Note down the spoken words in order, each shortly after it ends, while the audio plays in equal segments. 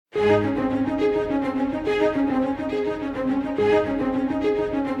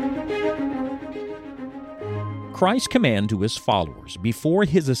Christ's command to his followers before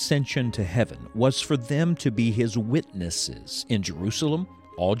his ascension to heaven was for them to be his witnesses in Jerusalem,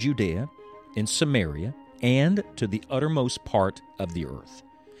 all Judea, in Samaria, and to the uttermost part of the earth.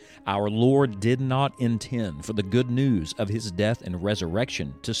 Our Lord did not intend for the good news of his death and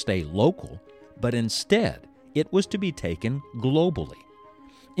resurrection to stay local, but instead it was to be taken globally.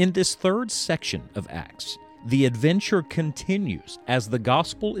 In this third section of Acts, the adventure continues as the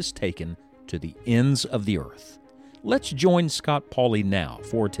gospel is taken to the ends of the earth. Let's join Scott Pauley now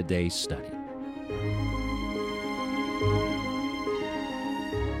for today's study.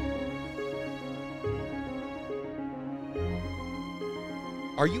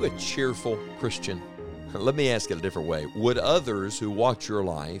 Are you a cheerful Christian? Let me ask it a different way. Would others who watch your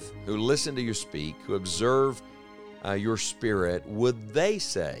life, who listen to you speak, who observe your spirit, would they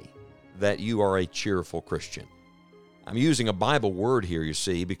say that you are a cheerful Christian? I'm using a Bible word here, you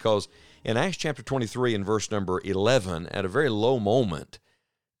see, because in Acts chapter 23 and verse number 11, at a very low moment,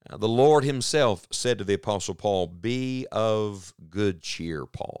 the Lord himself said to the Apostle Paul, "Be of good cheer,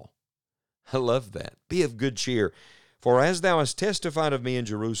 Paul." I love that. Be of good cheer. For as thou hast testified of me in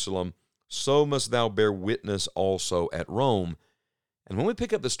Jerusalem, so must thou bear witness also at Rome. And when we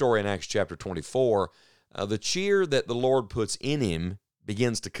pick up the story in Acts chapter 24, the cheer that the Lord puts in him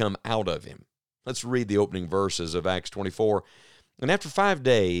begins to come out of him. Let's read the opening verses of Acts 24. And after 5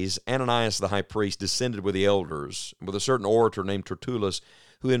 days, Ananias the high priest descended with the elders, with a certain orator named Tertullus,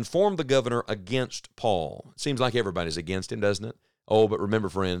 who informed the governor against Paul. It seems like everybody's against him, doesn't it? Oh, but remember,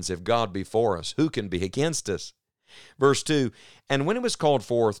 friends, if God be for us, who can be against us? Verse 2, and when it was called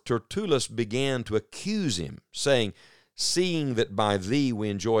forth, Tertullus began to accuse him, saying, "Seeing that by thee we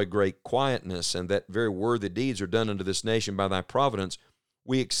enjoy great quietness, and that very worthy deeds are done unto this nation by thy providence,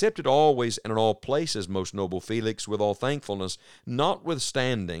 we accept it always and in all places, most noble Felix, with all thankfulness,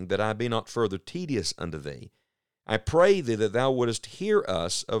 notwithstanding that I be not further tedious unto thee. I pray thee that thou wouldest hear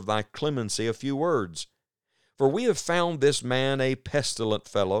us of thy clemency a few words. For we have found this man a pestilent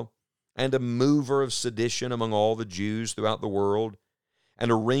fellow, and a mover of sedition among all the Jews throughout the world, and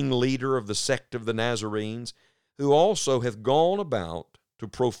a ringleader of the sect of the Nazarenes, who also hath gone about to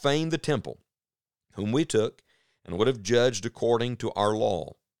profane the temple, whom we took, and would have judged according to our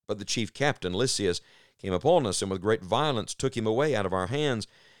law. But the chief captain, Lysias, came upon us, and with great violence took him away out of our hands,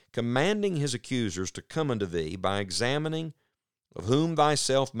 commanding his accusers to come unto thee, by examining of whom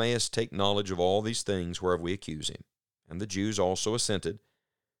thyself mayest take knowledge of all these things whereof we accuse him. And the Jews also assented,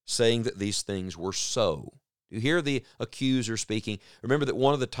 saying that these things were so. You hear the accuser speaking. Remember that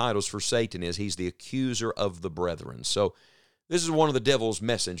one of the titles for Satan is he's the accuser of the brethren. So this is one of the devil's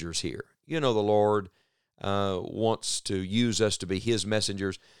messengers here. You know, the Lord wants to use us to be his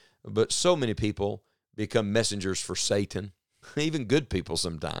messengers, but so many people become messengers for Satan. Even good people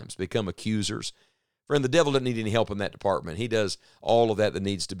sometimes become accusers. Friend, the devil doesn't need any help in that department. He does all of that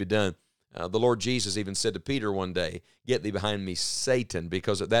needs to be done. The Lord Jesus even said to Peter one day, "Get thee behind me, Satan,"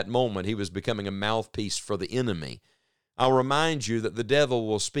 because at that moment he was becoming a mouthpiece for the enemy. I'll remind you that the devil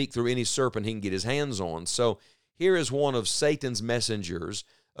will speak through any serpent he can get his hands on. So here is one of Satan's messengers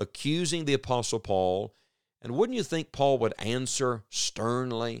accusing the Apostle Paul. And wouldn't you think Paul would answer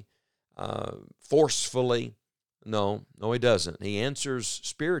sternly, forcefully? No, he doesn't. He answers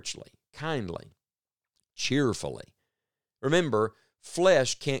spiritually, kindly, cheerfully. Remember,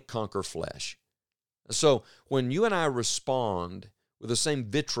 flesh can't conquer flesh. So when you and I respond with the same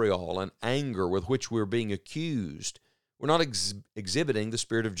vitriol and anger with which we're being accused, we're not exhibiting the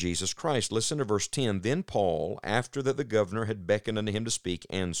Spirit of Jesus Christ. Listen to verse 10. Then Paul, after that the governor had beckoned unto him to speak,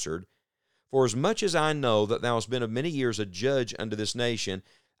 answered, "For as much as I know that thou hast been of many years a judge unto this nation,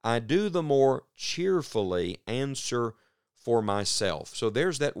 I do the more cheerfully answer for myself." So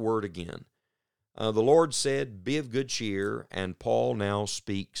there's that word again. The Lord said, "Be of good cheer," and Paul now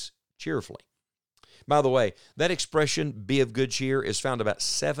speaks cheerfully. By the way, that expression, "be of good cheer," is found about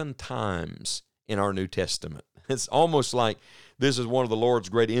 7 times in our New Testament. It's almost like this is one of the Lord's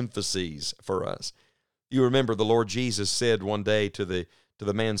great emphases for us. You remember the Lord Jesus said one day to the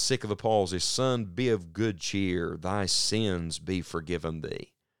man sick of the palsy, "Son, be of good cheer, thy sins be forgiven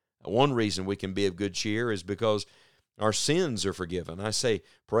thee." One reason we can be of good cheer is because our sins are forgiven. I say,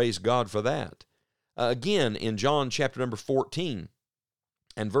 praise God for that. Again, in John chapter number 14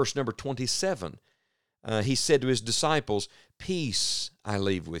 and verse number 27, he said to his disciples, "Peace I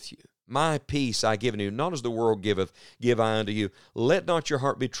leave with you. My peace I give unto you, not as the world giveth, give I unto you. Let not your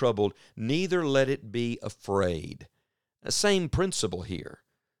heart be troubled, neither let it be afraid." Same principle here.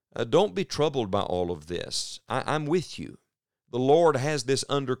 Don't be troubled by all of this. I'm with you. The Lord has this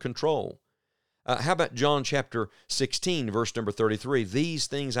under control. How about John chapter 16, verse number 33? These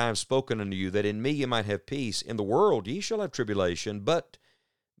things I have spoken unto you, that in me ye might have peace. In the world ye shall have tribulation, but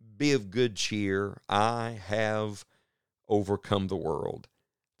be of good cheer. I have overcome the world.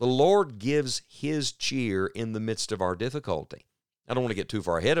 The Lord gives His cheer in the midst of our difficulty. I don't want to get too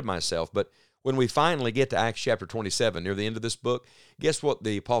far ahead of myself, but when we finally get to Acts chapter 27, near the end of this book, guess what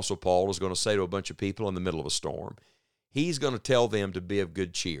the Apostle Paul is going to say to a bunch of people in the middle of a storm? He's going to tell them to be of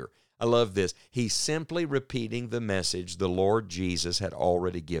good cheer. I love this. He's simply repeating the message the Lord Jesus had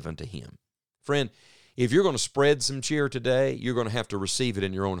already given to him. Friend, if you're going to spread some cheer today, you're going to have to receive it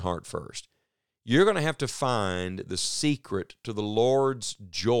in your own heart first. You're going to have to find the secret to the Lord's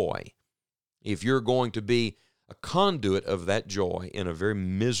joy if you're going to be a conduit of that joy in a very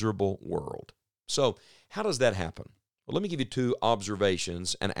miserable world. So, how does that happen? Well, let me give you two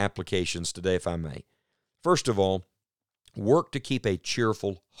observations and applications today, if I may. First of all, work to keep a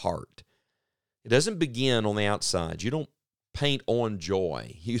cheerful heart. It doesn't begin on the outside. You don't paint on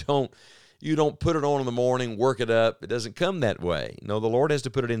joy. You don't put it on in the morning, work it up. It doesn't come that way. No, the Lord has to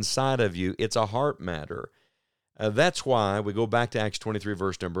put it inside of you. It's a heart matter. That's why we go back to Acts 23,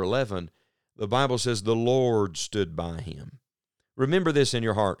 verse number 11. The Bible says the Lord stood by him. Remember this in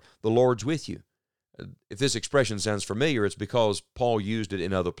your heart. The Lord's with you. If this expression sounds familiar, it's because Paul used it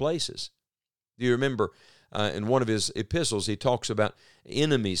in other places. Do you remember in one of his epistles, he talks about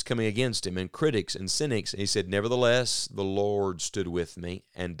enemies coming against him and critics and cynics. And he said, nevertheless, the Lord stood with me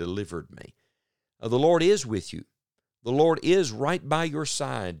and delivered me. The Lord is with you. The Lord is right by your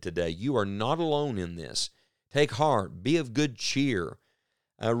side today. You are not alone in this. Take heart. Be of good cheer.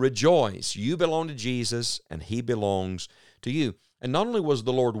 Rejoice. You belong to Jesus, and He belongs to you. And not only was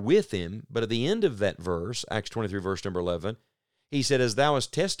the Lord with him, but at the end of that verse, Acts 23, verse number 11, He said, as thou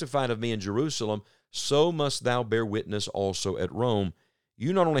hast testified of me in Jerusalem, so must thou bear witness also at Rome.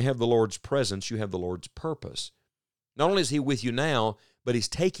 You not only have the Lord's presence, you have the Lord's purpose. Not only is He with you now, but He's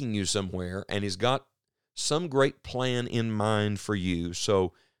taking you somewhere, and He's got some great plan in mind for you,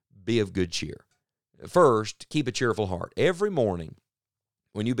 so be of good cheer. First, keep a cheerful heart. Every morning,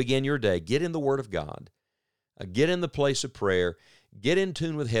 when you begin your day, get in the Word of God. Get in the place of prayer. Get in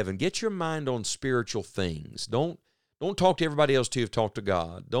tune with heaven. Get your mind on spiritual things. Don't talk to everybody else till you've talked to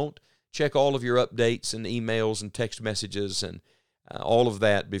God. Don't check all of your updates and emails and text messages and all of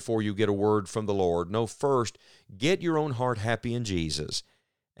that before you get a word from the Lord. No, first, get your own heart happy in Jesus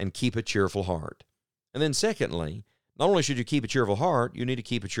and keep a cheerful heart. And then secondly, not only should you keep a cheerful heart, you need to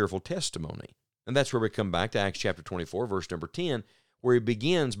keep a cheerful testimony. And that's where we come back to Acts chapter 24, verse number 10, where he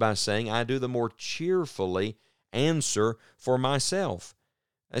begins by saying, I do the more cheerfully answer for myself.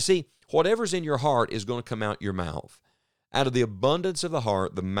 Now, see, whatever's in your heart is going to come out your mouth. Out of the abundance of the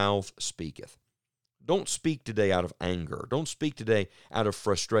heart, the mouth speaketh. Don't speak today out of anger. Don't speak today out of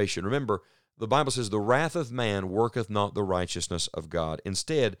frustration. Remember, the Bible says, the wrath of man worketh not the righteousness of God.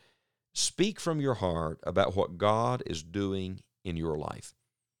 Instead, speak from your heart about what God is doing in your life.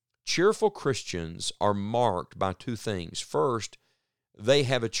 Cheerful Christians are marked by two things. First, they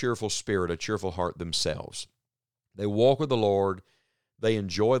have a cheerful spirit, a cheerful heart themselves. They walk with the Lord. They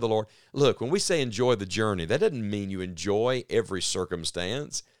enjoy the Lord. Look, when we say enjoy the journey, that doesn't mean you enjoy every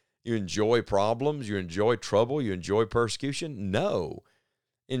circumstance. You enjoy problems. You enjoy trouble. You enjoy persecution. No.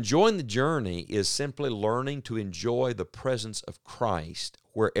 Enjoying the journey is simply learning to enjoy the presence of Christ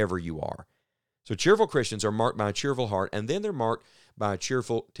wherever you are. So cheerful Christians are marked by a cheerful heart, and then they're marked by a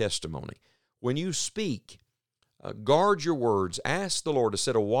cheerful testimony. When you speak, guard your words. Ask the Lord to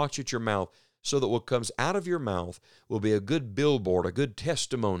set a watch at your mouth so that what comes out of your mouth will be a good billboard, a good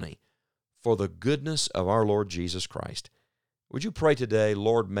testimony for the goodness of our Lord Jesus Christ. Would you pray today,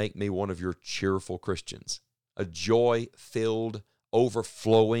 Lord, make me one of your cheerful Christians, a joy-filled,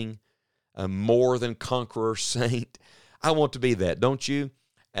 overflowing, a more than conqueror saint? I want to be that, don't you?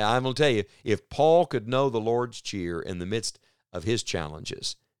 And I'm going to tell you, if Paul could know the Lord's cheer in the midst of his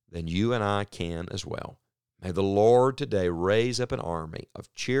challenges, then you and I can as well. May the Lord today raise up an army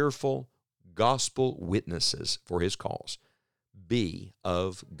of cheerful gospel witnesses for His cause. Be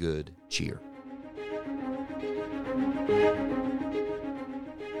of good cheer.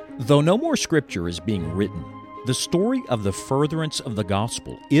 Though no more Scripture is being written, the story of the furtherance of the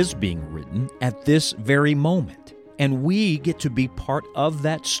gospel is being written at this very moment, and we get to be part of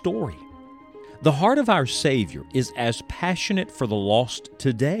that story. The heart of our Savior is as passionate for the lost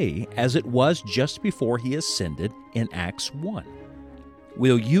today as it was just before He ascended in Acts 1.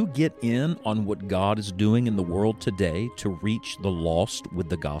 Will you get in on what God is doing in the world today to reach the lost with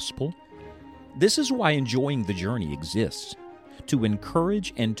the gospel? This is why enjoying the journey exists, to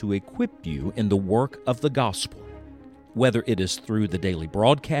encourage and to equip you in the work of the gospel. whether it is through the daily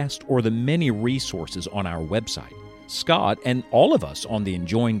broadcast or the many resources on our website. Scott and all of us on the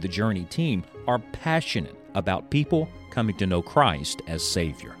Enjoying the Journey team are passionate about people coming to know Christ as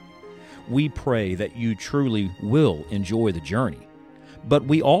Savior. We pray that you truly will enjoy the journey, but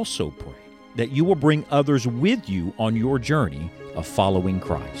we also pray that you will bring others with you on your journey of following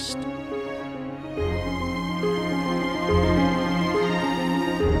Christ.